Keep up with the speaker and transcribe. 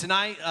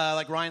Tonight,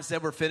 like Ryan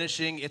said, we're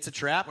finishing It's a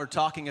Trap. We're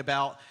talking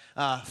about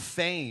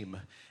fame.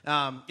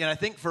 And I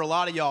think for a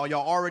lot of y'all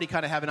already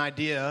kind of have an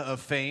idea of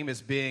fame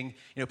as being,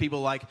 people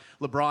like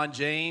LeBron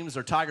James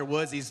or Tiger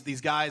Woods, these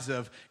guys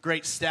of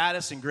great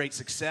status and great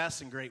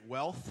success and great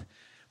wealth.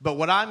 But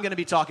what I'm going to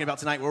be talking about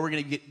tonight, what we're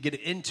going to get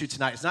into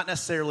tonight, is not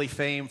necessarily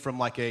fame from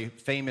like a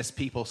famous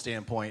people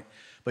standpoint,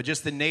 but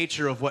just the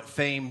nature of what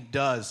fame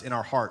does in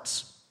our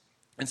hearts.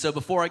 And so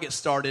before I get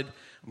started,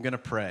 I'm going to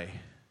pray.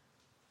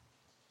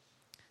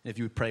 If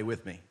you would pray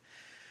with me.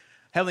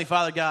 Heavenly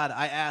Father, God,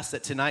 I ask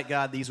that tonight,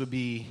 God, these would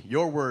be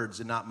your words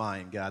and not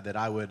mine, God, that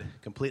I would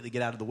completely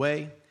get out of the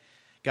way.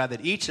 God,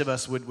 that each of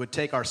us would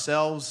take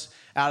ourselves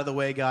out of the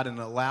way, God, and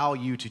allow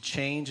you to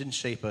change and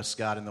shape us,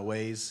 God, in the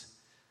ways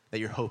that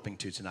you're hoping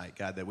to tonight,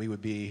 God, that we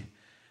would be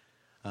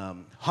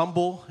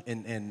humble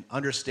and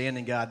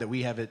understanding, God, that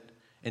we have it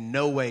in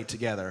no way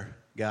together,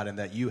 God, and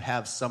that you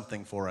have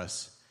something for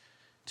us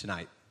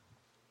tonight.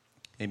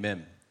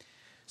 Amen.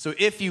 So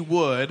if you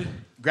would,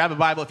 grab a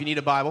Bible if you need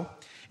a Bible,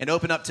 and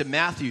open up to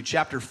Matthew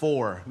chapter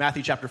 4.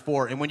 Matthew chapter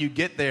 4. And when you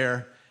get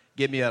there,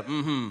 give me a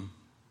mm-hmm.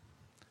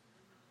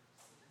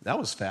 That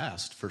was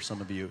fast for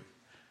some of you.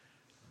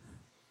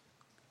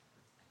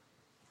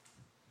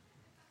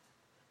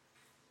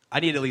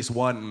 I need at least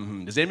one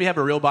mm-hmm. Does anybody have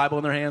a real Bible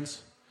in their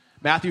hands?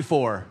 Matthew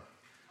 4.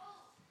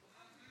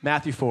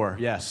 Matthew 4,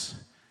 yes.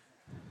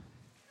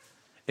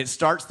 It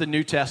starts the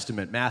New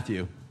Testament,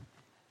 Matthew.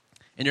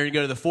 And you're going to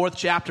go to the 4th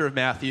chapter of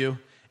Matthew,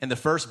 in the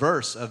first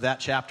verse of that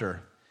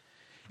chapter.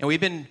 And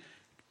we've been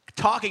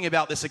talking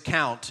about this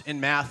account in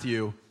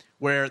Matthew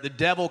where the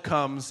devil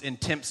comes and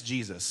tempts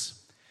Jesus.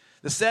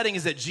 The setting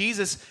is that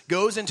Jesus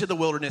goes into the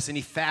wilderness and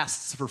he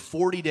fasts for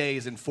 40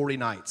 days and 40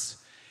 nights.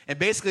 And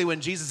basically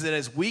when Jesus is at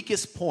his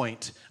weakest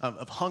point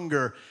of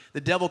hunger,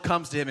 the devil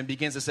comes to him and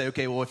begins to say,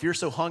 okay, well, if you're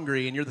so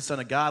hungry and you're the Son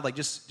of God, like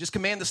just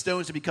command the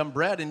stones to become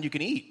bread and you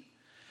can eat.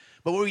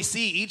 But what we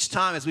see each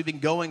time as we've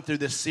been going through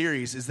this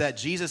series is that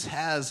Jesus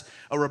has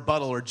a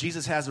rebuttal, or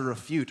Jesus has a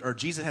refute, or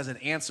Jesus has an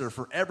answer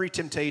for every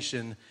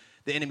temptation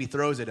the enemy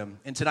throws at him.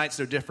 And tonight's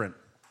no different.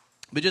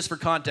 But just for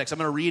context, I'm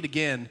going to read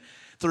again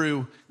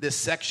through this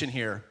section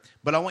here.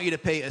 But I want you to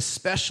pay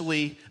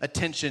especially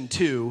attention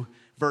to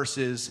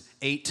verses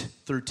 8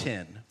 through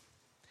 10.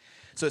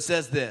 So it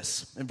says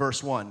this in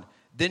verse 1.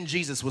 Then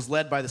Jesus was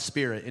led by the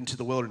Spirit into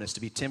the wilderness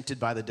to be tempted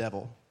by the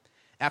devil.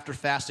 After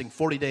fasting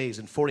 40 days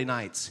and 40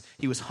 nights,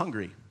 he was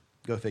hungry.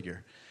 Go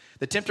figure.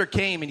 The tempter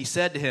came and he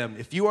said to him,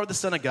 if you are the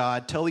Son of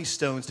God, tell these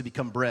stones to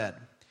become bread.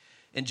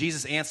 And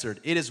Jesus answered,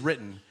 it is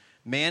written,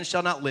 man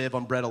shall not live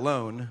on bread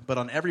alone, but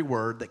on every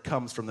word that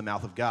comes from the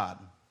mouth of God.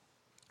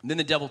 And then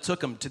the devil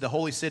took him to the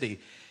holy city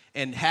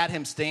and had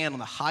him stand on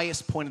the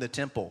highest point of the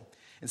temple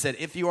and said,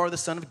 if you are the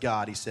Son of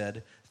God, he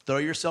said, throw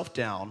yourself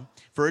down,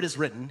 for it is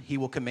written, he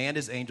will command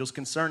his angels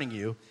concerning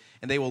you,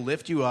 and they will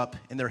lift you up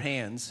in their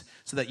hands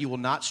so that you will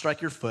not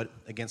strike your foot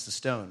against a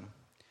stone.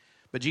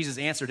 But Jesus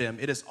answered him,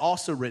 it is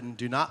also written,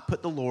 do not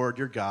put the Lord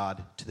your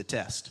God to the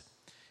test.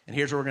 And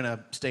here's where we're going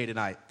to stay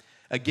tonight.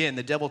 Again,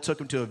 the devil took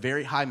him to a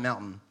very high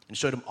mountain and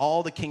showed him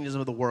all the kingdoms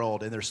of the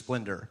world and their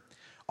splendor.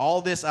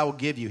 All this I will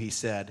give you, he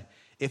said,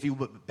 if you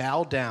would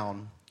bow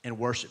down and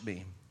worship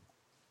me.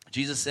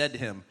 Jesus said to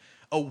him,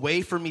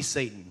 away from me,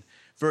 Satan,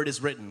 for it is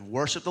written,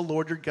 worship the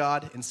Lord your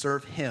God and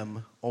serve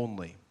him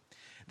only.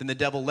 Then the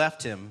devil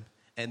left him,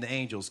 and the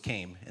angels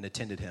came and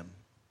attended him.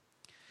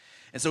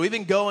 And so we've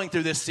been going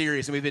through this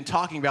series, and we've been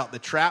talking about the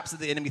traps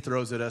that the enemy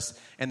throws at us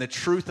and the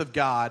truth of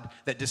God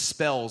that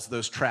dispels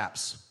those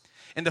traps.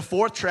 And the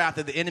 4th trap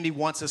that the enemy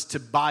wants us to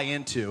buy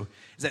into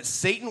is that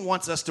Satan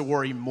wants us to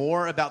worry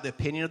more about the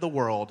opinion of the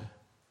world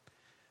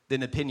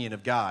than the opinion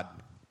of God.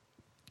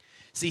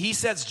 See, he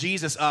sets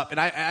Jesus up, and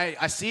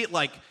I see it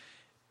like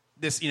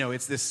this,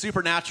 it's this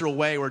supernatural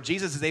way where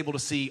Jesus is able to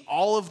see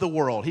all of the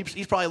world.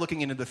 He's probably looking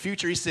into the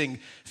future. He's seeing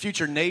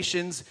future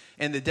nations.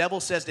 And the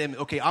devil says to him,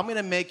 okay, I'm going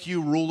to make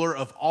you ruler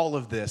of all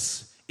of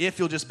this if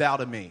you'll just bow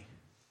to me.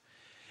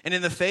 And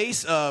in the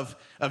face of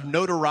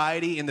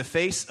notoriety, in the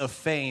face of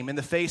fame, in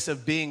the face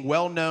of being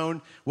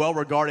well-known,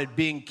 well-regarded,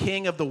 being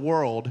king of the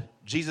world,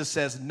 Jesus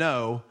says,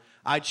 no,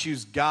 I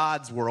choose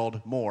God's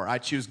world more. I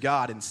choose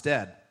God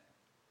instead.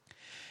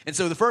 And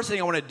so the first thing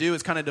I want to do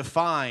is kind of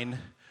define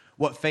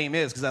what fame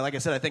is, because like I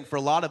said, I think for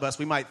a lot of us,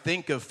 we might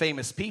think of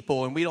famous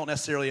people, and we don't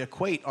necessarily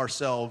equate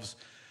ourselves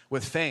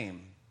with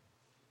fame.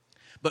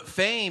 But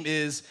fame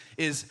is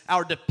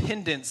our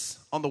dependence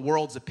on the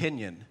world's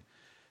opinion.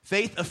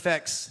 Faith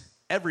affects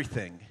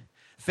everything.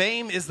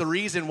 Fame is the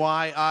reason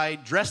why I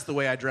dress the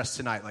way I dress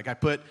tonight. Like I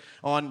put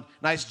on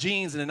nice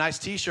jeans and a nice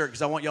t-shirt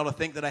because I want y'all to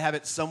think that I have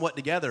it somewhat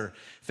together.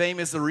 Fame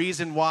is the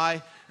reason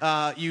why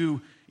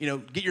you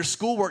get your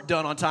schoolwork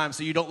done on time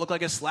so you don't look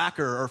like a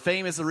slacker. Or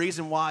fame is the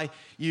reason why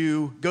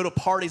you go to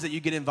parties that you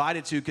get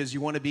invited to because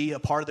you want to be a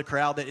part of the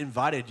crowd that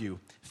invited you.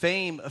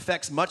 Fame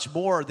affects much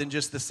more than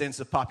just the sense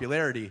of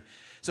popularity.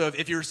 So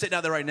if you're sitting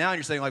out there right now and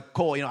you're saying like,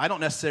 Cole, I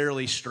don't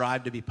necessarily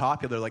strive to be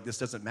popular, like this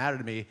doesn't matter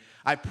to me,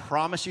 I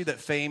promise you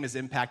that fame is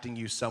impacting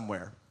you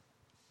somewhere.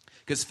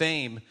 Because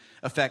fame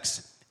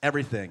affects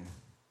everything.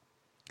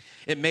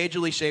 It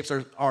majorly shapes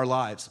our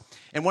lives.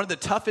 And one of the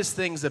toughest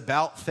things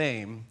about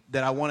fame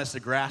that I want us to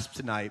grasp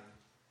tonight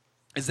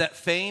is that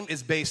fame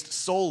is based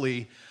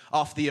solely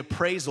off the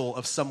appraisal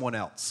of someone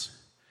else.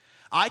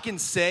 I can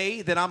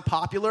say that I'm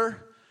popular,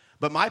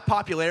 but my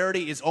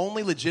popularity is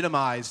only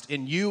legitimized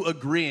in you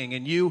agreeing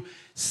and you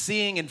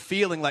seeing and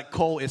feeling like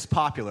Cole is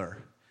popular.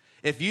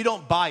 If you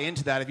don't buy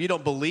into that, if you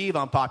don't believe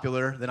I'm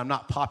popular, then I'm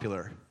not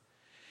popular.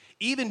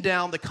 Even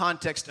down the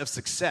context of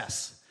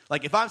success.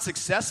 Like if I'm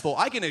successful,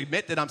 I can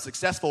admit that I'm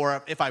successful,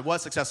 or if I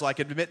was successful, I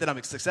can admit that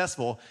I'm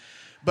successful.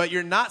 But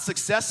you're not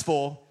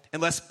successful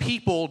unless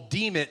people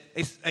deem it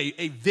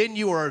a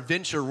venue or a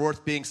venture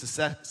worth being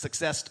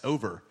successed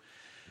over.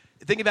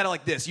 Think about it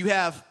like this. You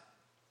have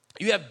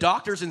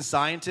doctors and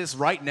scientists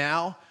right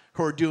now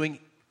who are doing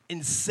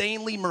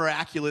insanely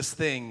miraculous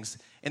things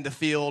in the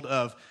field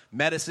of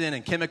medicine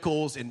and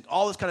chemicals and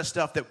all this kind of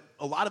stuff that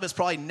a lot of us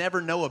probably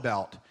never know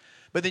about.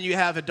 But then you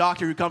have a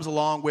doctor who comes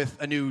along with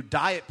a new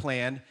diet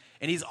plan,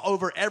 and he's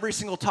over every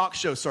single talk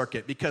show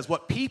circuit because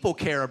what people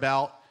care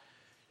about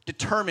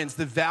determines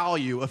the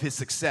value of his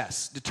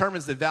success,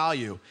 determines the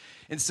value.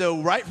 And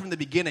so right from the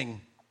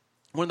beginning,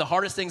 one of the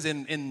hardest things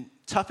and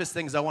toughest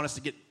things I want us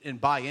to get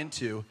and buy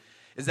into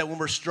is that when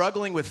we're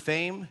struggling with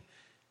fame,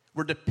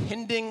 we're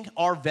depending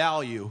our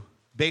value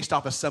based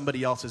off of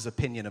somebody else's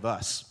opinion of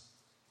us.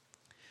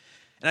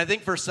 And I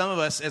think for some of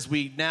us, as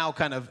we now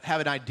kind of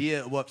have an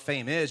idea of what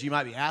fame is, you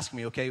might be asking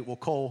me, okay, well,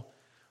 Cole,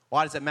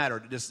 why does that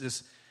matter?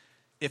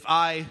 If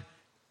I,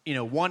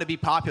 want to be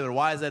popular,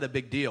 why is that a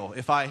big deal?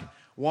 If I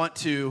want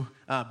to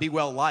be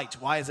well-liked,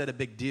 why is that a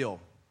big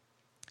deal?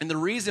 And the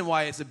reason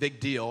why it's a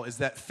big deal is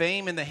that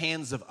fame in the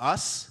hands of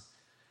us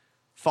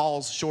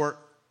falls short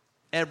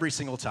every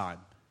single time.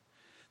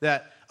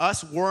 That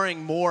us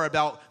worrying more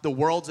about the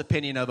world's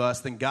opinion of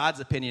us than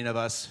God's opinion of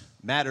us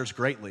matters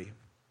greatly.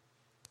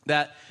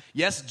 That,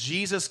 yes,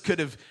 Jesus could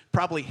have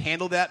probably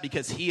handled that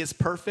because he is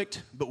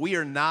perfect, but we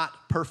are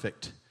not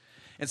perfect.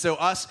 And so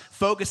us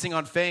focusing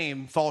on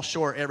fame falls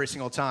short every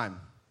single time.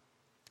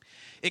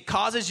 It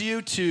causes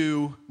you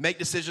to make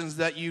decisions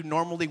that you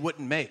normally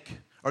wouldn't make,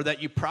 or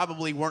that you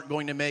probably weren't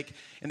going to make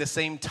in the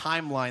same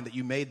timeline that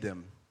you made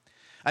them.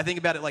 I think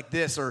about it like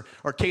this, or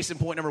case in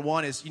point number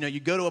one is, you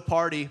go to a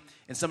party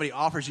and somebody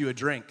offers you a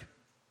drink.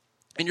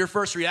 And your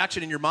first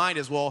reaction in your mind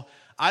is, well,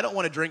 I don't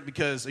want to drink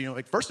because,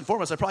 first and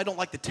foremost, I probably don't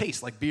like the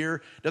taste. Like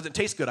beer doesn't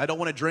taste good. I don't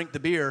want to drink the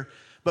beer.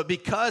 But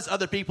because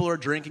other people are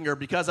drinking, or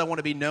because I want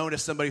to be known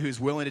as somebody who's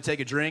willing to take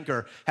a drink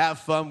or have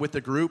fun with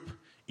the group,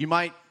 you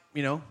might,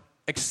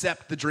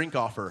 accept the drink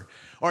offer.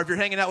 Or if you're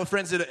hanging out with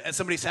friends at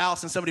somebody's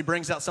house and somebody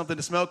brings out something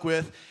to smoke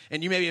with,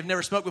 and you maybe have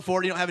never smoked before,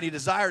 and you don't have any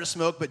desire to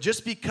smoke, but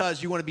just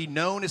because you want to be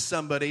known as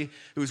somebody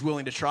who's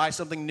willing to try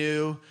something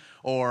new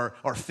or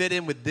fit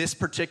in with this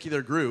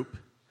particular group,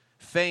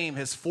 fame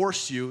has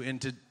forced you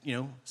into,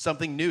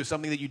 something new,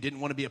 something that you didn't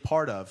want to be a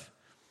part of.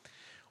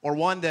 Or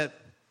one that,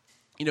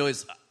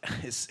 is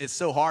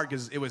so hard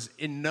because it was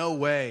in no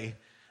way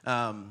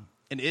an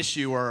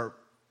issue or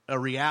a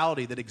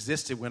reality that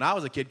existed when I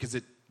was a kid because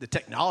the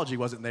technology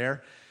wasn't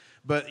there.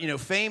 But,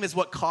 fame is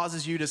what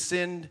causes you to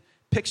send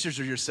pictures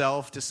of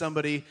yourself to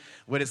somebody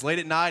when it's late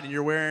at night and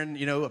you're wearing,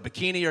 a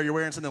bikini, or you're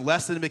wearing something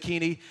less than a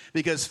bikini,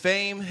 because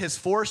fame has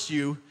forced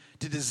you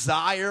to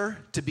desire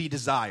to be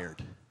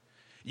desired.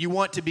 You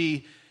want to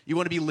be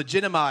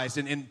legitimized,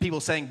 and people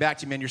saying back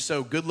to you, man, you're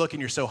so good looking,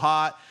 you're so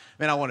hot,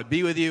 man, I want to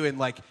be with you. And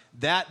like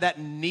that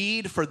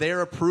need for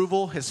their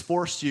approval has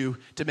forced you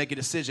to make a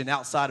decision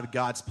outside of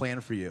God's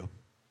plan for you.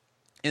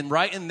 And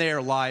right in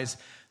there lies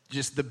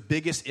just the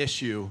biggest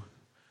issue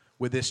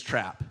with this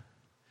trap,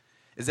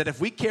 is that if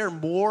we care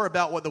more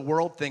about what the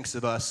world thinks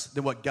of us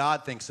than what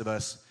God thinks of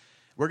us,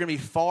 we're going to be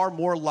far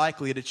more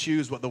likely to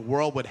choose what the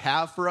world would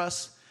have for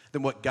us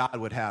than what God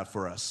would have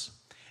for us.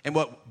 And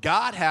what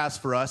God has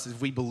for us,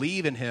 if we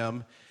believe in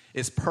him,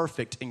 is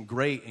perfect and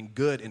great and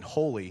good and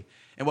holy.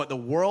 And what the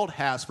world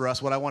has for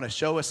us, what I want to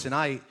show us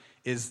tonight,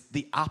 is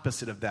the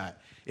opposite of that.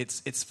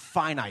 It's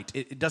finite.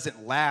 It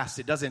doesn't last.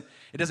 It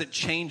doesn't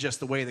change us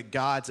the way that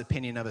God's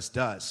opinion of us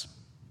does.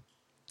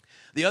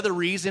 The other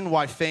reason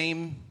why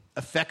fame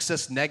affects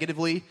us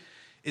negatively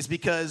is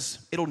because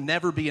it'll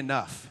never be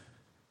enough.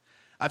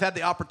 I've had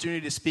the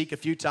opportunity to speak a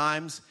few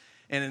times,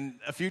 and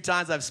a few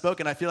times I've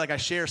spoken, I feel like I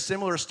share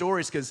similar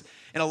stories because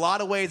in a lot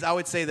of ways I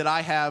would say that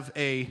I have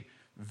a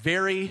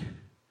very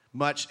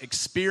much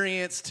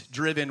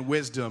experience-driven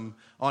wisdom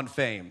on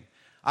fame.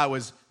 I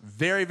was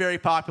very, very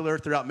popular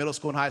throughout middle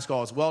school and high school.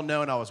 I was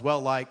well-known. I was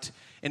well-liked.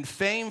 And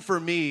fame for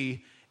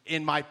me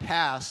in my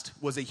past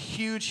was a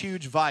huge,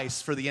 huge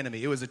vice for the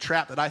enemy. It was a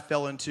trap that I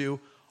fell into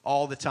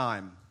all the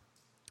time.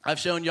 I've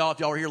shown y'all, if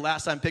y'all were here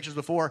last time, pictures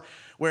before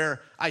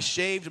where I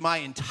shaved my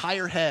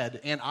entire head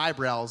and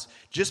eyebrows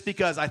just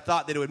because I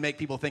thought that it would make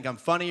people think I'm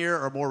funnier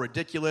or more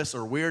ridiculous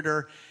or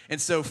weirder.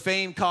 And so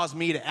fame caused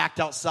me to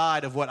act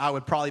outside of what I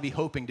would probably be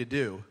hoping to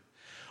do.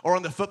 Or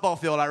on the football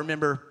field, I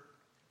remember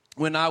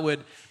when I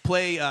would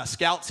play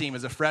scout team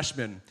as a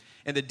freshman,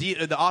 And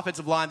the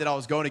offensive line that I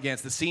was going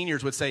against, the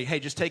seniors would say, hey,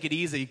 just take it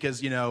easy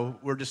because,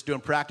 we're just doing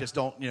practice.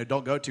 Don't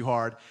go too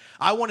hard.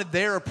 I wanted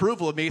their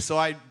approval of me, so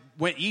I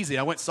went easy.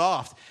 I went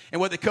soft.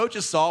 And what the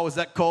coaches saw was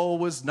that Cole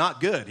was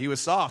not good. He was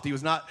soft. He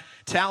was not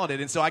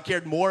talented. And so I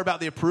cared more about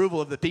the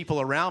approval of the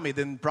people around me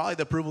than probably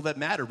the approval that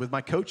mattered with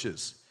my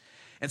coaches.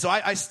 And so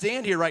I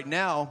stand here right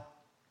now,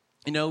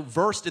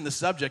 versed in the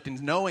subject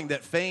and knowing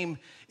that fame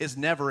is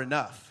never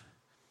enough.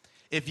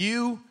 If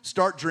you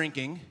start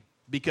drinking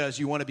because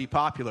you want to be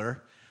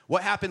popular,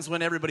 what happens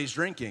when everybody's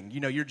drinking?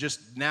 You're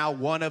just now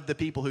one of the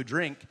people who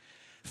drink.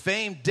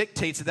 Fame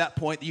dictates at that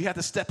point that you have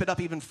to step it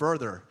up even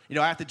further.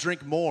 I have to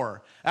drink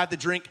more. I have to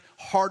drink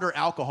harder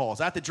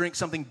alcohols. I have to drink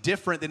something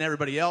different than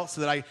everybody else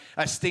so that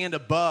I stand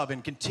above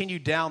and continue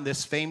down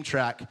this fame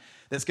track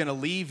that's going to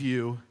leave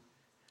you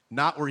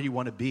not where you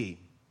want to be.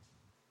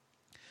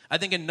 I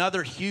think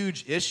another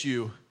huge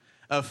issue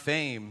of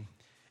fame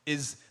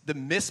is the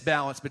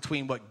misbalance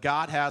between what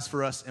God has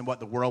for us and what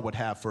the world would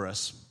have for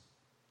us.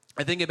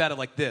 I think about it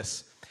like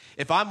this.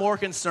 If I'm more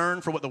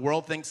concerned for what the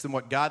world thinks than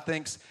what God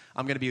thinks,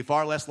 I'm going to be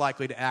far less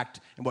likely to act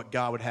in what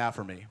God would have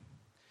for me.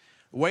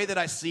 The way that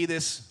I see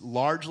this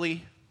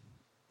largely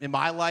in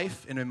my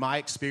life and in my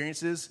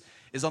experiences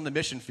is on the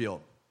mission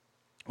field.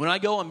 When I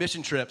go on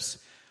mission trips,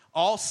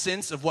 all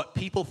sense of what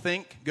people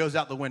think goes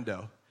out the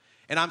window.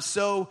 And I'm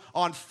so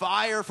on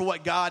fire for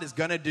what God is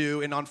going to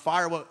do and on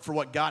fire for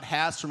what God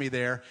has for me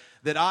there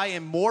that I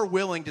am more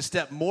willing to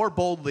step more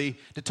boldly,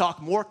 to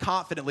talk more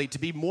confidently, to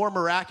be more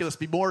miraculous,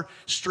 be more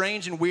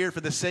strange and weird for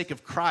the sake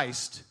of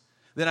Christ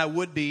than I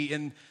would be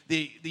in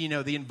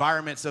the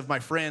environments of my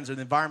friends or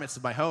the environments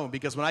of my home.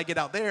 Because when I get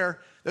out there,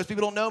 those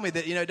people don't know me,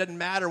 that it doesn't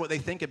matter what they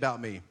think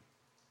about me.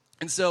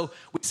 And so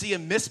we see a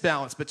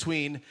misbalance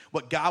between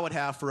what God would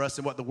have for us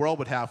and what the world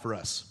would have for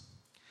us.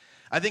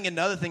 I think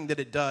another thing that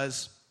it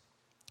does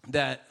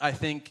that I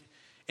think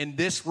in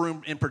this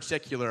room in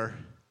particular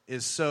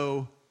is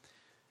so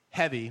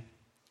heavy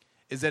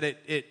is that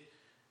it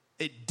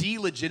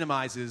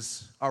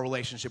delegitimizes our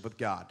relationship with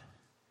God.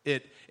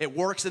 It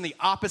works in the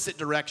opposite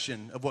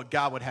direction of what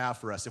God would have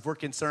for us if we're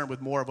concerned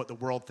with more of what the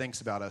world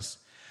thinks about us.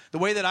 The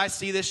way that I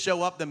see this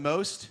show up the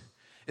most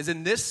is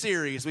in this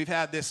series, we've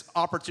had this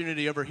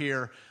opportunity over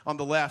here on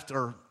the left,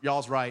 or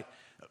y'all's right,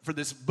 for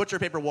this butcher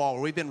paper wall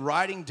where we've been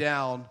writing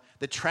down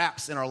the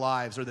traps in our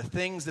lives or the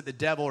things that the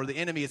devil or the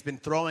enemy has been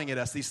throwing at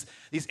us, these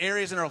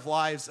areas in our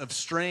lives of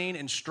strain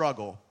and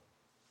struggle.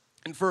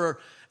 And for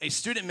a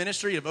student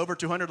ministry of over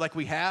 200 like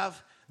we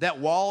have, that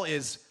wall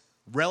is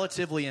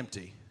relatively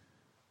empty.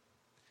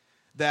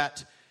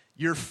 That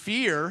your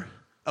fear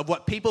of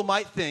what people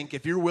might think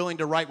if you're willing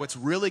to write what's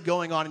really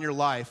going on in your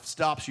life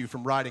stops you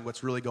from writing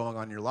what's really going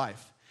on in your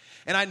life.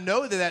 And I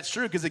know that that's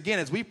true because, again,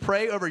 as we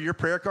pray over your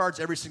prayer cards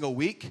every single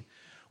week,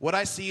 what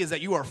I see is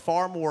that you are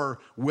far more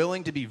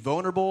willing to be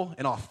vulnerable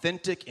and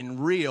authentic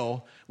and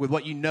real with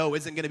what you know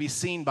isn't going to be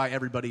seen by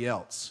everybody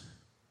else.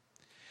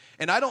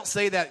 And I don't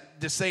say that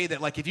to say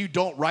that, like, if you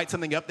don't write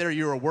something up there,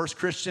 you're a worse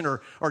Christian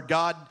or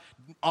God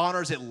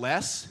honors it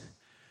less.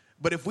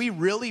 But if we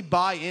really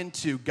buy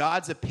into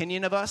God's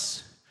opinion of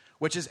us,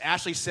 which, as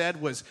Ashley said,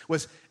 was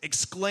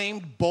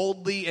exclaimed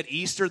boldly at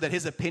Easter, that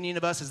his opinion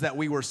of us is that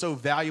we were so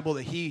valuable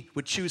that he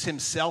would choose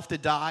himself to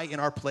die in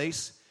our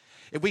place.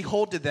 If we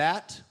hold to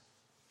that,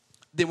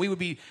 then we would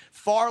be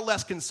far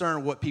less concerned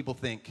with what people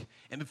think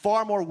and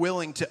far more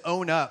willing to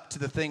own up to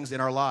the things in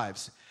our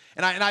lives.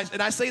 And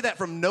I say that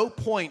from no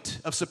point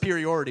of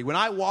superiority. When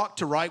I walked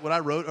to write what I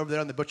wrote over there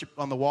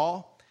on the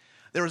wall,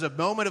 there was a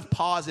moment of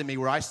pause in me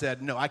where I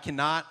said, no, I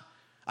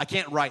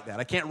can't write that.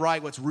 I can't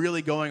write what's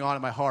really going on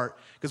in my heart.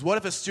 Because what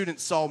if a student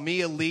saw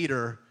me, a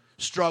leader,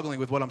 struggling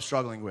with what I'm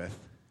struggling with?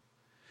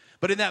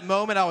 But in that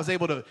moment, I was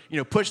able to,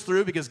 push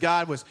through because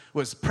God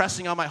was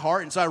pressing on my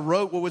heart. And so I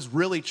wrote what was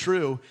really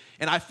true.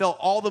 And I felt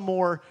all the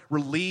more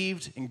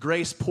relieved, and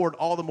grace poured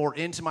all the more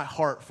into my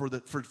heart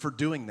for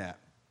doing that.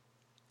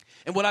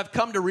 And what I've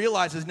come to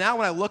realize is now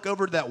when I look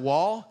over to that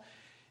wall,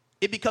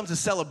 it becomes a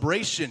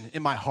celebration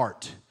in my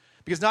heart.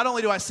 Because not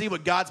only do I see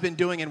what God's been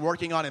doing and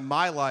working on in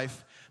my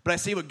life, but I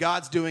see what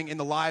God's doing in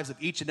the lives of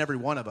each and every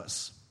one of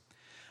us.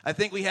 I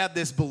think we have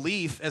this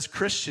belief as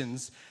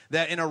Christians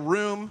that in a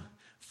room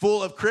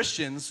full of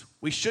Christians,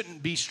 we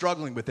shouldn't be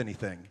struggling with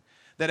anything.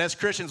 That as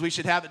Christians, we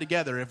should have it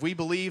together. If we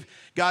believe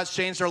God's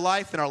changed our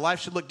life, then our life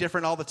should look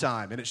different all the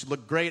time. And it should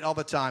look great all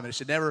the time. And it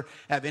should never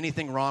have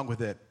anything wrong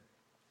with it.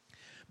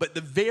 But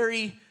the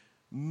very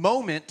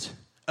moment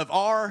of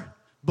our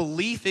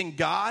belief in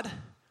God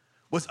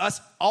was us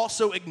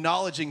also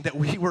acknowledging that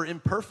we were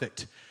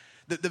imperfect.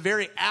 The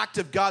very act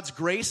of God's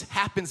grace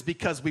happens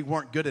because we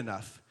weren't good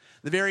enough.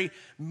 The very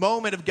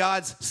moment of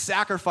God's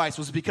sacrifice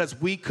was because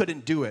we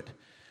couldn't do it.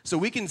 So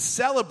we can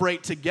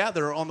celebrate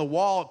together on the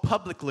wall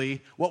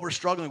publicly what we're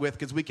struggling with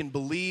because we can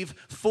believe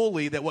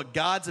fully that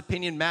God's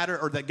opinion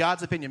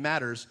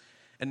matters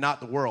and not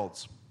the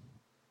world's.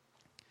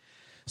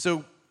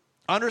 So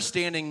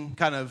understanding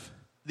kind of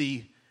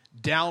the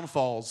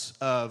downfalls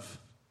of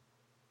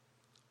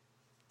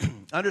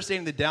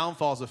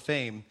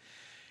fame,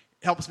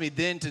 helps me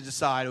then to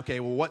decide, okay,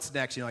 well, what's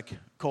next? You know, like,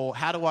 Cole,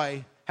 how do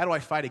I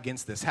fight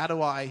against this?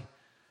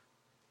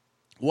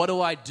 What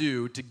do I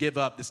do to give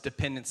up this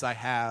dependence I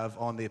have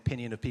on the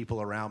opinion of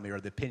people around me or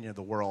the opinion of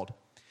the world?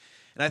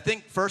 And I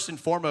think first and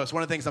foremost,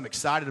 one of the things I'm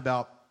excited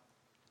about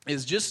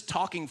is just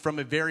talking from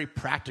a very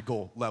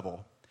practical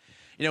level.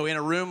 You know, in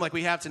a room like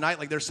we have tonight,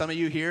 like there's some of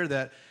you here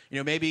that, you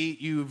know, maybe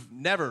you've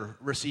never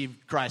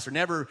received Christ or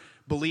never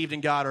believed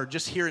in God or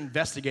just here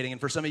investigating.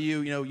 And for some of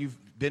you, you know, you've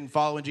been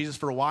following Jesus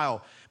for a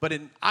while. But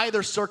in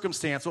either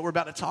circumstance, what we're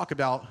about to talk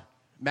about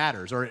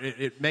matters, or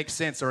it makes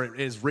sense, or it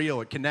is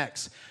real, it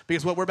connects.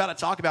 Because what we're about to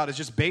talk about is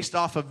just based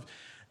off of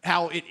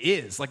how it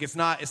is. Like it's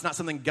not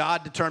something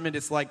God determined,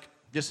 it's like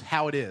just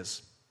how it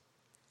is.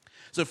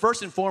 So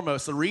first and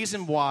foremost, the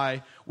reason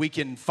why we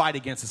can fight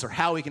against this, or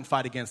how we can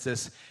fight against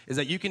this, is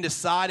that you can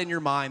decide in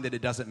your mind that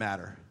it doesn't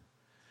matter.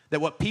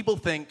 That what people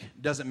think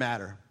doesn't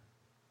matter.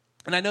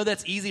 And I know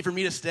that's easy for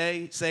me to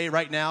say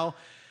right now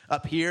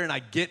up here, and I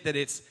get that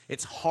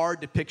it's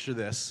hard to picture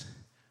this.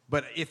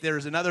 But if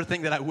there's another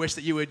thing that I wish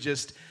that you would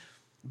just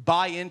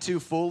buy into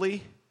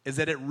fully, is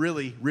that it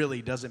really,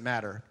 really doesn't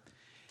matter.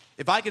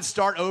 If I could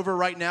start over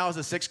right now as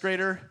a sixth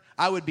grader,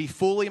 I would be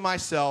fully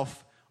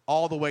myself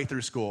all the way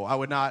through school. I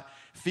would not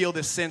feel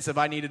this sense of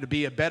I needed to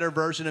be a better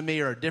version of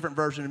me or a different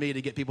version of me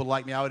to get people to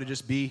like me. I would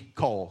just be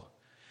Cole.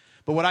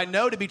 But what I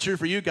know to be true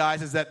for you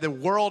guys is that the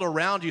world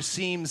around you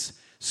seems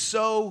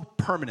so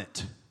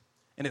permanent,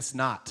 and it's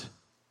not.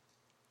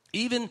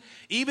 Even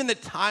the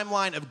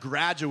timeline of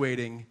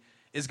graduating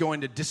is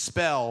going to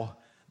dispel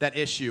that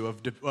issue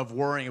of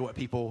worrying what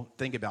people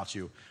think about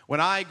you. When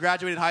I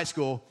graduated high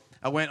school,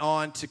 I went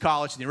on to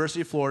college at the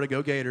University of Florida,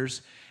 go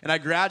Gators, and I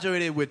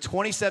graduated with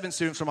 27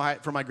 students from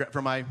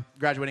my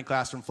graduating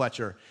class from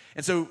Fletcher.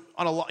 And so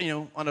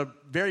on a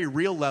very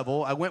real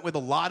level, I went with a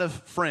lot of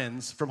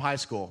friends from high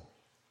school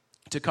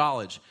to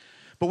college.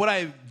 But what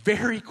I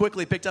very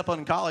quickly picked up on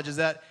in college is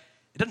that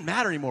it doesn't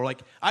matter anymore. Like,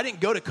 I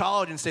didn't go to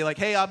college and say, like,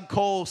 hey, I'm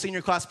Cole,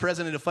 senior class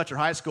president of Fletcher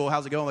High School.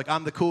 How's it going? Like,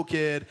 I'm the cool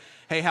kid.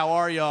 Hey, how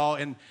are y'all?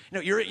 And, you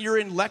know, you're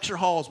in lecture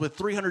halls with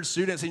 300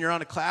 students, and you're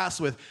on a class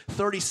with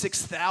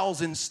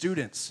 36,000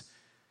 students.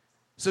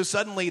 So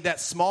suddenly that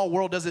small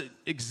world doesn't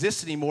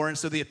exist anymore, and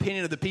so the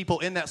opinion of the people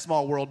in that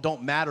small world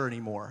don't matter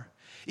anymore.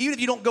 Even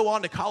if you don't go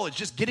on to college,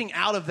 just getting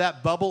out of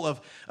that bubble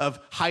of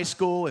high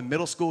school and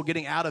middle school,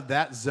 getting out of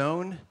that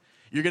zone,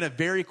 you're going to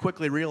very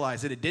quickly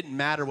realize that it didn't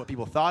matter what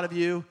people thought of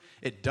you.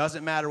 It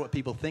doesn't matter what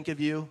people think of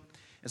you.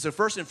 And so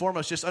first and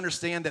foremost, just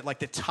understand that like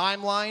the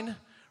timeline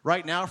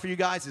right now for you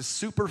guys is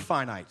super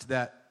finite.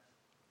 That,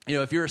 you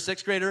know, if you're a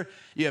sixth grader,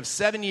 you have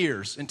 7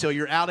 years until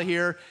you're out of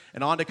here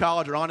and on to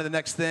college or on to the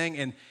next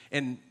thing,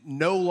 and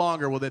no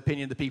longer will the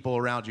opinion of the people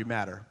around you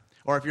matter.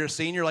 Or if you're a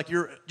senior, like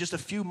you're just a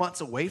few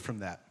months away from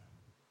that.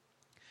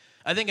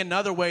 I think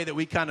another way that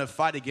we kind of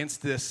fight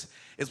against this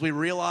is we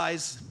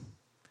realize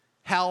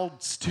how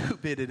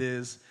stupid it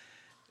is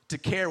to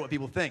care what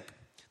people think.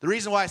 The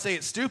reason why I say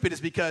it's stupid is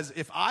because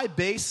if I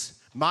base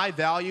my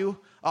value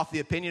off the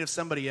opinion of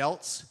somebody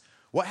else,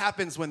 what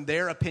happens when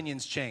their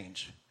opinions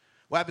change?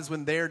 What happens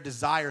when their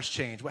desires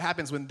change? What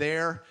happens when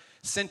their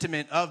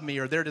sentiment of me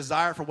or their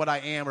desire for what I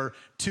am or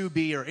to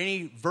be or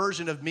any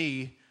version of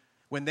me,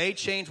 when they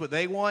change what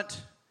they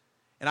want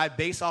and I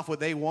base off what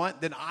they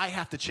want, then I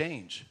have to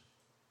change.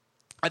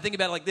 I think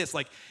about it like this.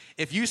 Like,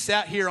 if you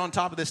sat here on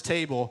top of this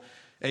table,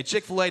 a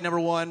Chick-fil-A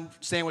 #1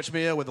 sandwich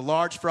meal with a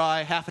large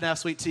fry, half and half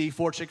sweet tea,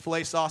 4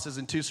 Chick-fil-A sauces,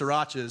 and 2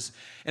 srirachas.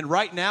 And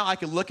right now, I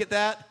could look at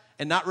that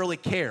and not really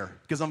care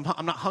because I'm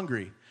not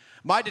hungry.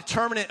 My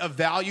determinant of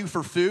value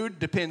for food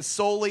depends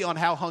solely on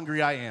how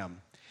hungry I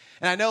am.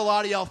 And I know a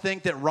lot of y'all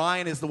think that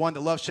Ryan is the one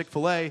that loves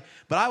Chick-fil-A,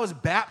 but I was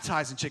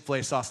baptized in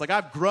Chick-fil-A sauce. Like,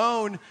 I've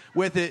grown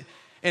with it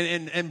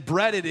and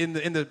breaded in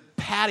the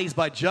patties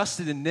by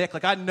Justin and Nick.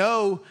 Like, I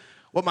know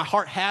what my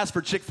heart has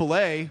for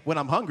Chick-fil-A when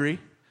I'm hungry.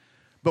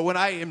 But when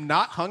I am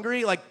not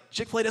hungry, like,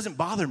 Chick-fil-A doesn't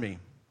bother me.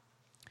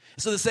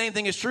 So the same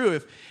thing is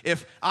true.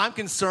 If I'm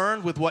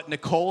concerned with what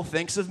Nicole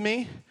thinks of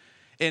me,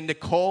 and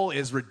Nicole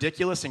is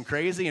ridiculous and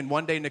crazy, and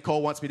one day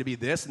Nicole wants me to be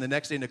this, and the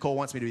next day Nicole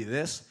wants me to be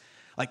this,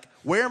 like,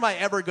 where am I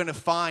ever going to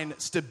find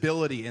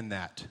stability in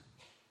that?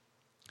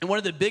 And one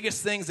of the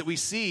biggest things that we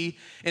see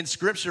in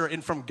Scripture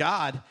and from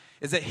God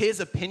is that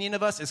His opinion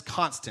of us is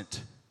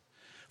constant.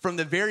 From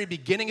the very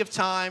beginning of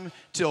time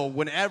till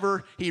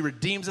whenever He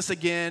redeems us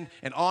again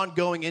and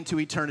ongoing into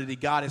eternity,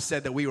 God has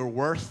said that we were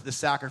worth the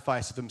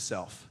sacrifice of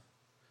Himself.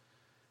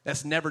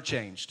 That's never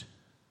changed.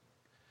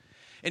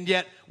 And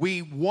yet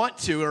we want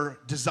to or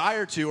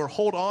desire to or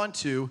hold on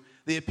to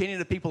the opinion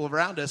of people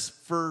around us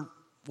for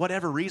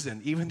whatever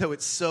reason, even though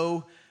it's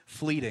so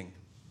fleeting.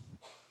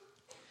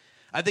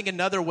 I think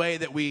another way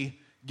that we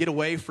get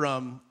away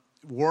from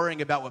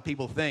worrying about what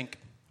people think,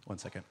 one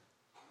second,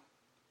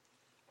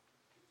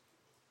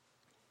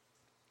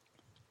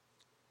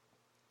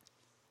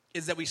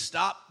 is that we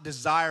stop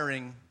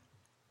desiring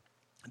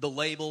the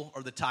label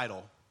or the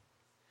title.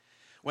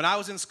 When I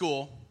was in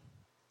school,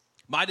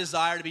 my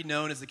desire to be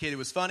known as the kid who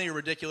was funny or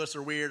ridiculous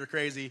or weird or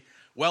crazy,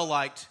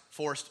 well-liked,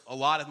 forced a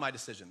lot of my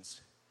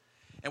decisions.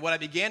 And what I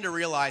began to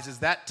realize is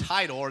that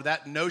title, or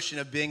that notion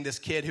of being this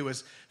kid who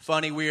was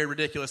funny, weird,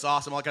 ridiculous,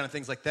 awesome, all kind of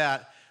things like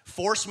that,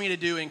 forced me to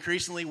do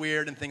increasingly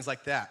weird and things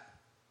like that.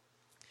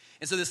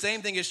 And so the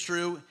same thing is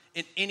true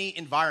in any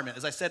environment.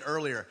 As I said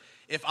earlier,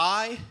 if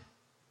I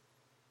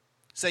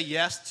say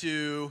yes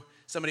to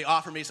somebody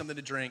offer me something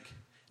to drink,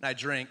 and I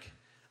drink,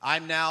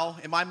 I'm now,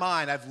 in my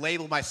mind, I've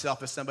labeled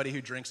myself as somebody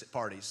who drinks at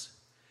parties.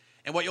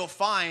 And what you'll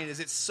find is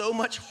it's so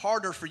much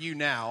harder for you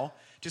now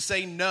to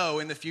say no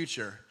in the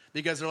future,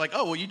 because they're like,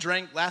 oh, well, you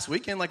drank last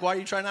weekend, like, why are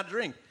you trying not to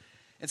drink?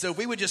 And so if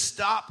we would just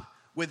stop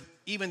with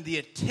even the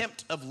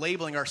attempt of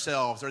labeling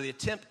ourselves or the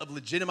attempt of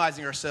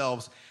legitimizing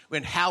ourselves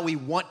in how we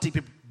want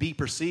to be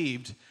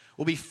perceived,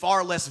 we'll be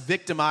far less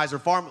victimized or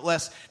far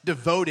less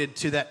devoted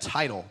to that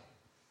title.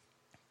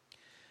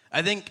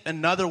 I think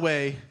another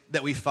way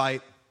that we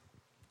fight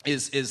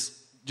is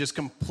just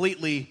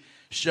completely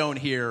shown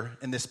here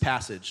in this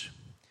passage.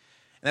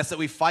 And that's that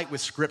we fight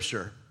with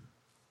Scripture.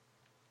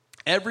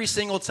 Every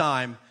single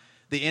time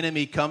the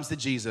enemy comes to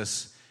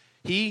Jesus,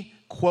 he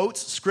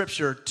quotes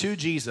Scripture to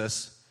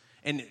Jesus,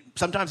 and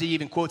sometimes he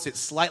even quotes it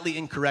slightly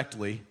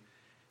incorrectly.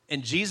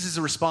 And Jesus'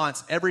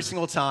 response every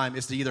single time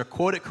is to either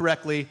quote it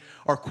correctly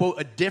or quote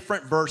a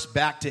different verse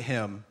back to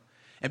him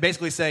and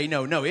basically say,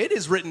 no, it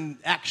is written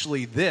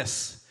actually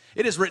this.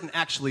 It is written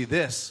actually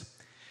this.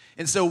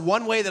 And so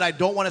one way that I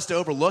don't want us to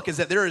overlook is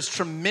that there is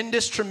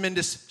tremendous,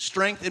 tremendous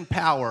strength and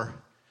power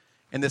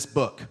in this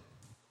book.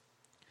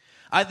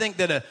 I think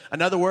that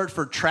another word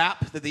for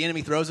trap that the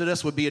enemy throws at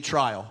us would be a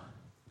trial.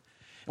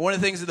 And one of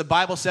the things that the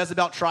Bible says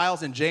about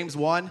trials in James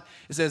 1,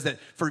 it says that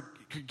for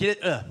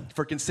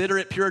consider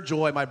it pure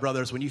joy, my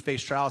brothers, when you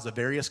face trials of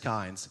various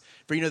kinds.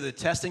 For you know that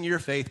the testing of your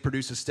faith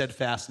produces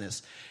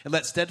steadfastness. And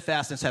let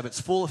steadfastness have its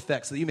full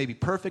effect so that you may be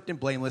perfect and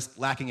blameless,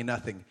 lacking in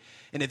nothing.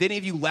 And if any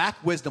of you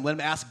lack wisdom, let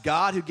him ask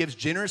God, who gives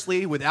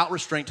generously without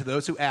restraint to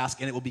those who ask,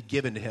 and it will be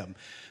given to him.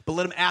 But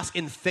let him ask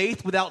in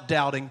faith without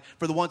doubting,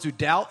 for the ones who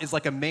doubt is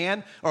like a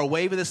man or a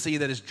wave of the sea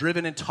that is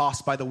driven and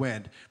tossed by the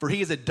wind. For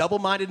he is a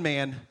double-minded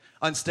man,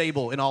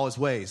 unstable in all his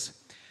ways.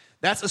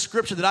 That's a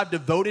scripture that I've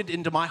devoted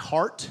into my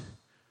heart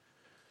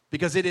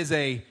because it is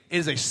a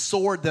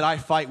sword that I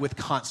fight with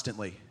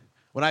constantly.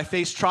 When I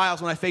face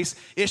trials, when I face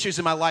issues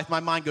in my life, my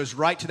mind goes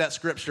right to that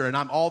scripture, and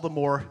I'm all the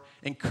more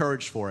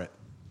encouraged for it.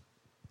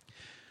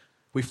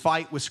 We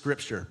fight with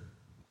Scripture.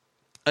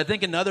 I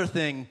think another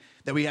thing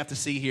that we have to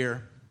see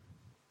here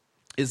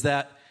is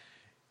that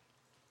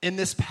in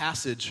this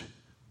passage,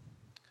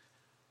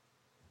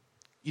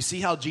 you see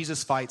how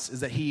Jesus fights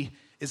is that he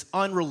is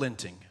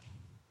unrelenting.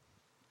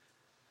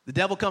 The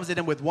devil comes at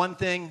him with one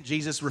thing,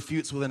 Jesus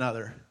refutes with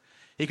another.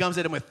 He comes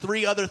at him with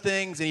three other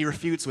things, and he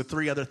refutes with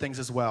three other things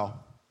as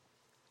well.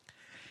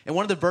 And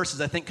one of the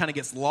verses I think kind of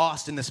gets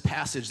lost in this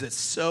passage that's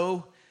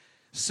so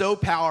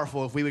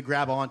powerful if we would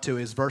grab onto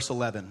is verse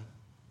 11.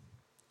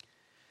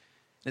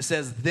 It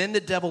says, then the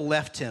devil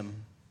left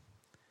him,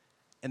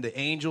 and the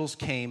angels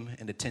came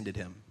and attended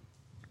him.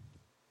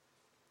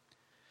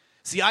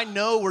 See, I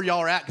know where y'all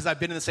are at because I've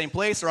been in the same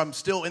place, or I'm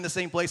still in the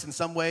same place in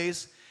some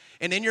ways.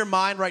 And in your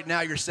mind right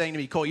now, you're saying to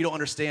me, Cole, you don't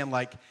understand,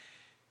 like,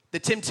 the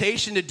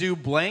temptation to do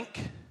blank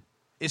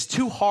is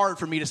too hard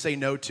for me to say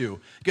no to,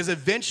 because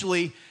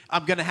eventually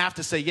I'm going to have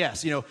to say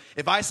yes. You know,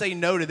 if I say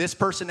no to this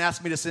person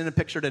asking me to send a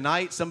picture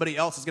tonight, somebody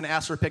else is going to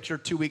ask for a picture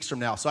 2 weeks from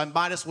now. So I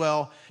might as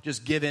well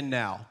just give in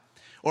now.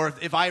 Or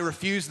if I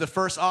refuse the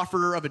first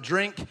offer of a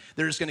drink,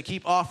 they're just going to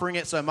keep offering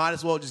it, so I might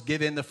as well just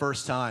give in the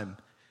first time.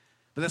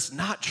 But that's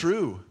not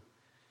true.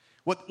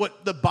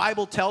 What the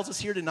Bible tells us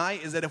here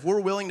tonight is that if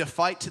we're willing to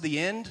fight to the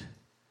end,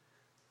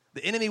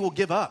 the enemy will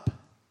give up.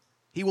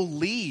 He will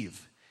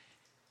leave.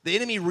 The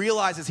enemy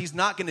realizes he's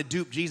not going to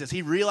dupe Jesus.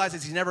 He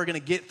realizes he's never going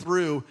to get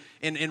through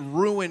and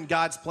ruin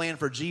God's plan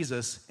for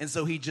Jesus, and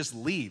so he just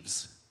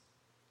leaves.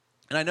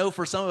 And I know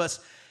for some of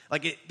us,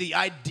 the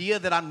idea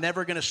that I'm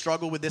never going to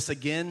struggle with this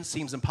again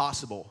seems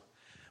impossible.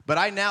 But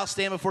I now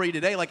stand before you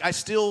today, I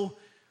still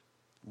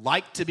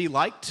like to be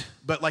liked,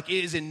 but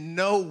it is in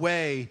no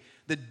way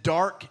the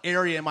dark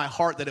area in my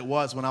heart that it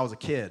was when I was a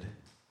kid.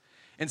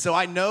 And so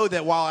I know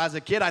that while as a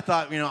kid I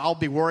thought, I'll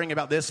be worrying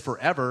about this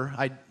forever,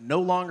 I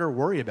no longer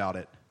worry about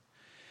it.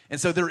 And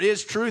so there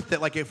is truth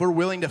that if we're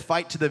willing to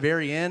fight to the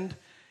very end,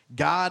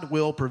 God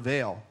will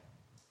prevail.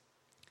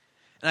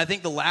 And I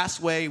think the last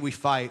way we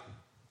fight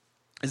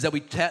is that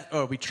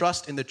we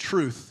trust in the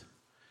truth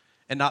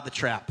and not the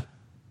trap.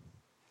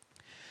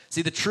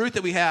 See, the truth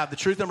that we have, the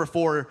truth number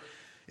 4,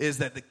 is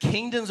that the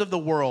kingdoms of the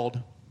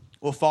world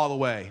will fall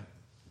away,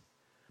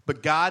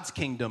 but God's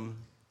kingdom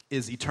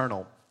is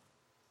eternal.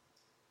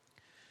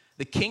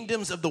 The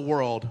kingdoms of the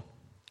world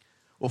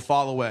will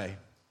fall away,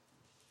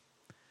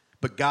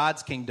 but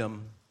God's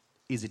kingdom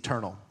is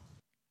eternal.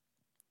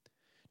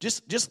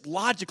 Just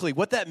logically,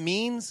 what that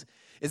means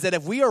is that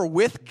if we are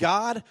with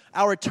God,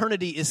 our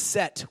eternity is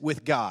set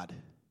with God.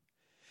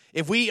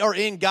 If we are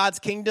in God's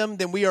kingdom,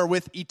 then we are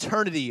with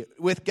eternity,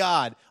 with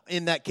God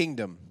in that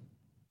kingdom.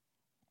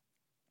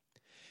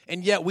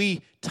 And yet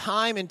we,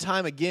 time and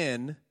time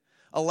again,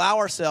 allow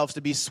ourselves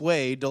to be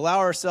swayed, to allow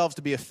ourselves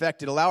to be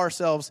affected, allow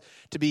ourselves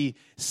to be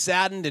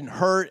saddened and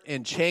hurt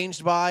and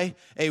changed by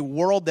a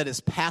world that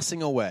is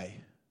passing away.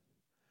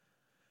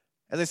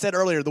 As I said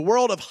earlier, the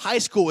world of high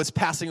school is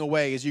passing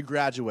away as you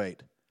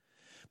graduate.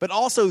 But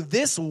also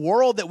this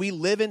world that we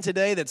live in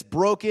today that's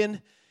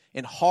broken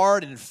and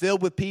hard and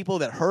filled with people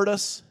that hurt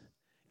us,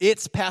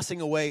 it's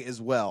passing away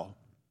as well.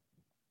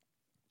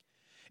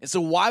 And so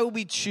why would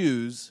we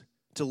choose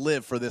to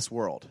live for this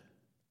world?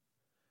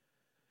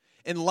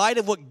 In light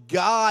of what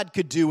God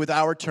could do with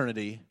our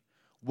eternity,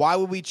 why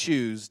would we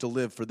choose to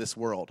live for this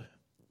world?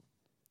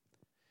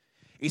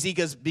 You see,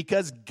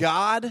 because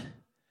God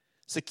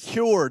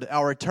secured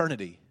our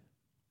eternity.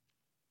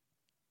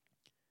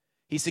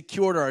 He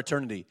secured our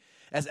eternity.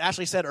 As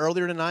Ashley said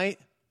earlier tonight,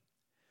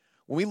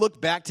 when we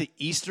look back to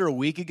Easter a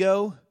week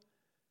ago,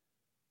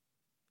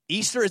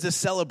 Easter is a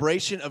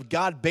celebration of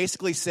God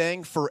basically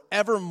saying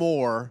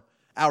forevermore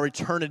our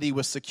eternity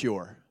was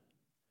secure.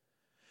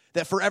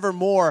 That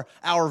forevermore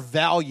our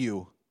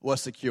value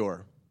was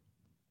secure.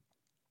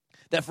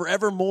 That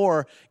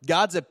forevermore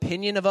God's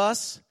opinion of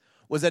us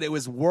was that it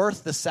was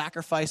worth the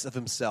sacrifice of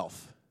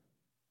himself.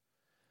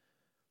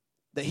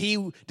 That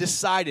he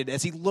decided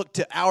as he looked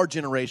to our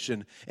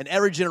generation and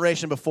every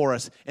generation before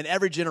us and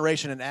every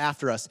generation and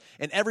after us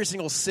and every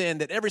single sin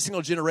that every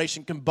single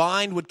generation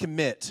combined would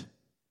commit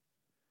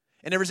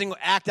and every single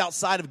act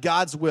outside of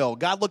God's will.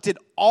 God looked at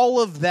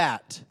all of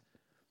that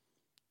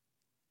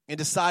and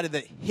decided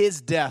that his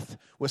death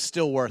was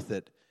still worth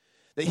it.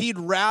 That he'd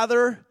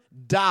rather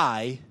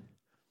die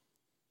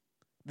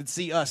than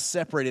see us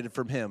separated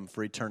from him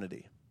for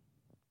eternity.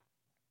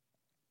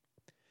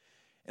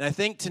 And I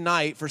think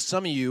tonight, for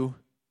some of you,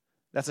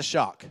 that's a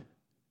shock.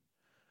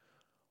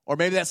 Or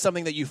maybe that's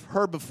something that you've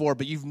heard before,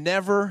 but you've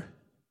never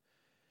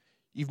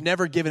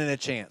given it a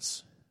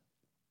chance.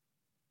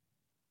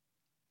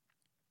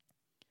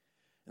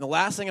 And the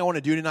last thing I want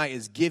to do tonight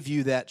is give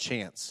you that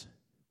chance.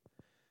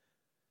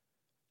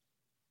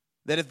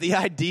 That if the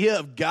idea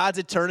of God's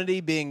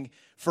eternity being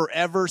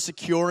forever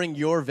securing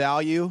your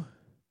value,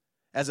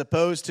 as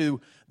opposed to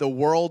the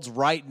world's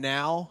right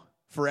now,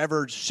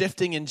 forever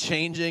shifting and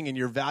changing, and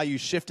your value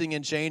shifting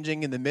and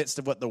changing in the midst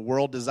of what the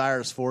world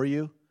desires for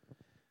you.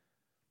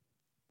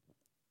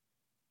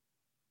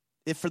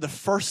 If for the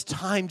first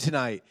time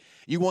tonight,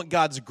 you want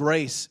God's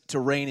grace to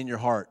reign in your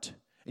heart,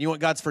 and you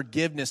want God's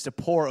forgiveness to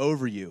pour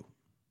over you.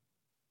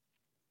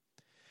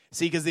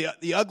 See, because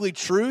the ugly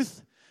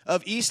truth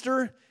of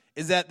Easter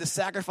is that the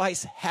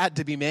sacrifice had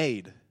to be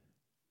made.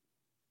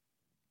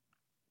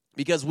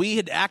 Because we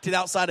had acted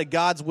outside of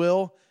God's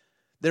will,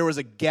 there was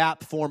a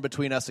gap formed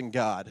between us and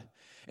God.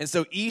 And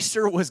so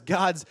Easter was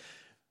God's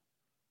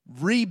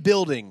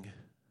rebuilding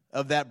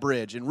of that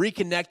bridge and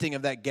reconnecting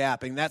of that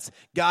gap. And that's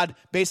God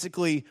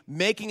basically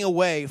making a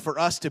way for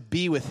us to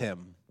be with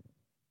him.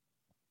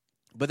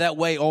 But that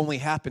way only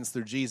happens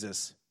through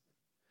Jesus.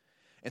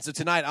 And so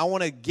tonight I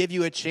want to give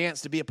you a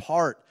chance to be a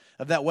part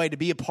of that way, to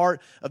be a part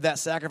of that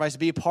sacrifice, to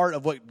be a part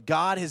of what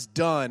God has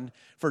done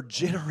for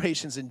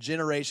generations and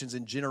generations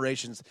and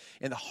generations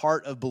in the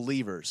heart of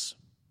believers.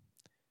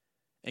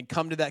 And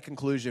come to that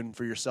conclusion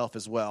for yourself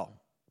as well.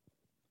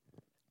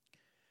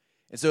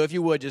 And so if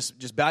you would,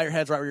 just bow your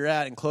heads right where you're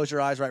at and close your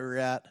eyes right where you're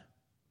at.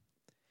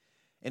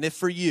 And if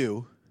for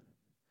you,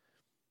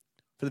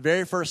 for the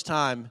very first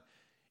time,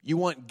 you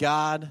want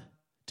God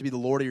to be the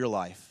Lord of your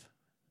life,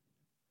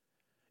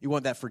 you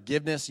want that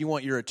forgiveness, you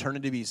want your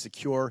eternity to be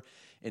secure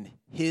in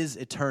his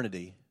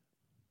eternity,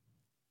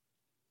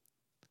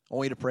 I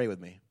want you to pray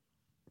with me.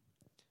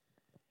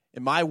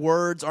 And my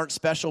words aren't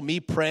special. Me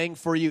praying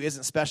for you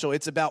isn't special.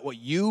 It's about what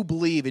you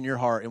believe in your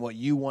heart and what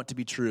you want to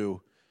be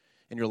true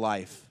in your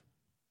life.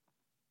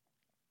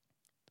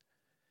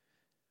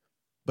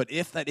 But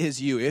if that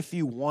is you, if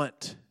you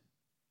want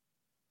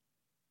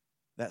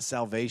that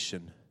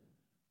salvation,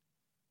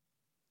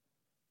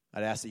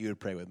 I'd ask that you would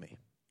pray with me.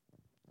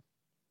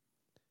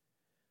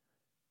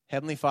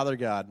 Heavenly Father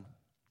God,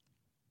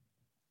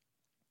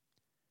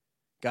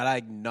 I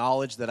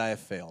acknowledge that I have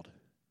failed.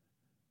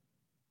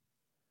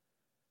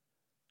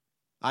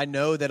 I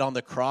know that on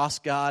the cross,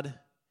 God,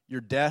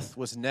 your death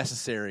was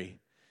necessary.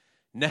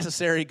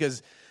 Necessary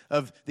because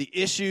of the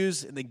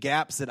issues and the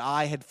gaps that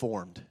I had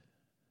formed.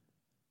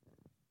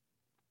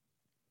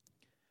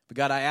 But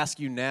God, I ask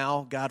you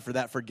now, God, for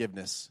that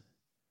forgiveness.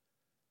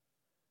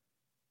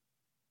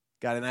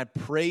 God, and I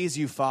praise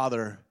you,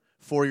 Father,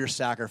 for your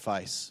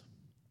sacrifice.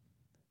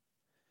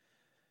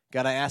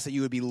 God, I ask that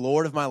you would be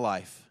Lord of my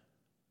life.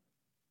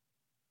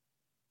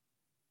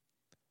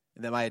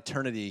 And that my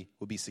eternity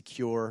will be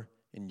secure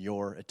in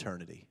your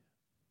eternity,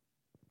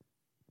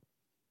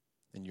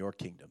 in your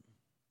kingdom.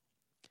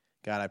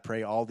 God, I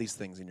pray all these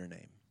things in your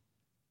name.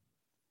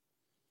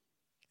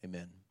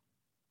 Amen.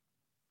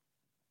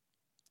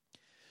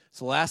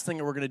 So the last thing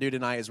that we're going to do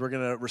tonight is we're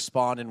going to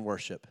respond in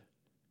worship.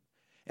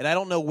 And I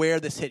don't know where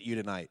this hit you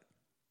tonight.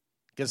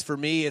 Because for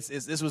me,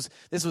 this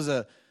was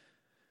a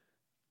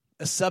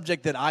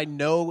subject that I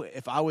know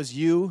if I was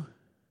you,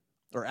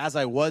 or as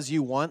I was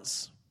you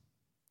once,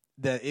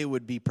 that it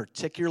would be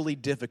particularly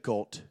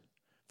difficult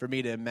for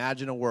me to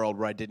imagine a world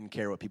where I didn't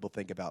care what people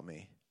think about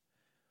me.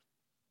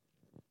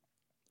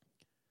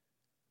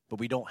 But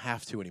we don't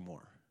have to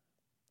anymore.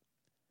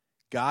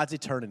 God's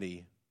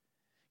eternity,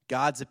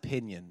 God's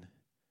opinion,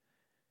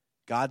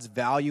 God's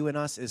value in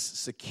us is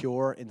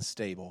secure and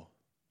stable.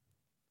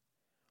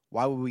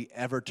 Why would we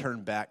ever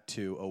turn back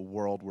to a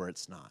world where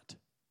it's not?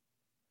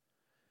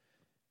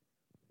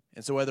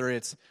 And so whether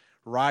it's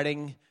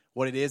writing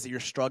what it is that you're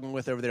struggling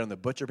with over there on the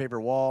butcher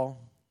paper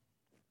wall,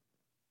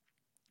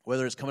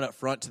 whether it's coming up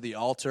front to the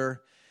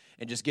altar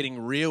and just getting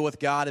real with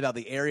God about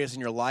the areas in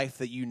your life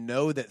that you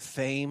know that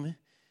fame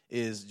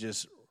is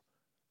just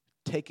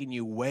taking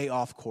you way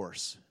off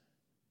course.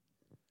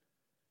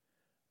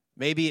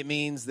 Maybe it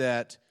means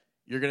that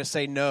you're going to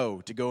say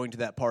no to going to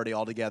that party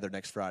altogether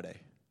next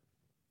Friday.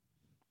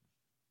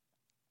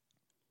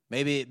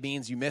 Maybe it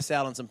means you miss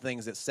out on some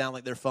things that sound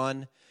like they're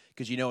fun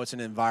because you know it's an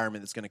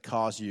environment that's going to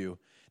cause you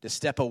to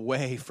step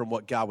away from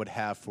what God would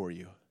have for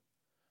you.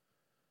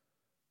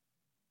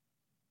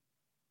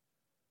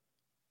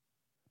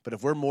 But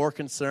if we're more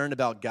concerned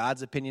about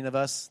God's opinion of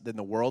us than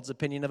the world's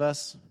opinion of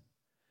us,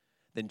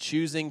 then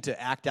choosing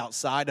to act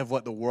outside of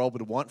what the world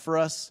would want for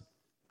us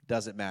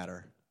doesn't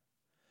matter.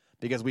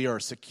 Because we are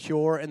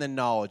secure in the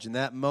knowledge in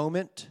that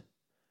moment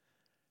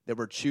that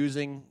we're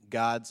choosing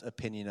God's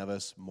opinion of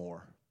us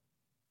more.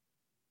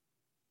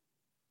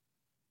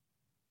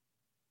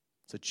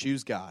 So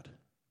choose God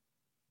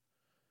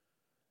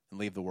and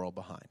leave the world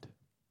behind.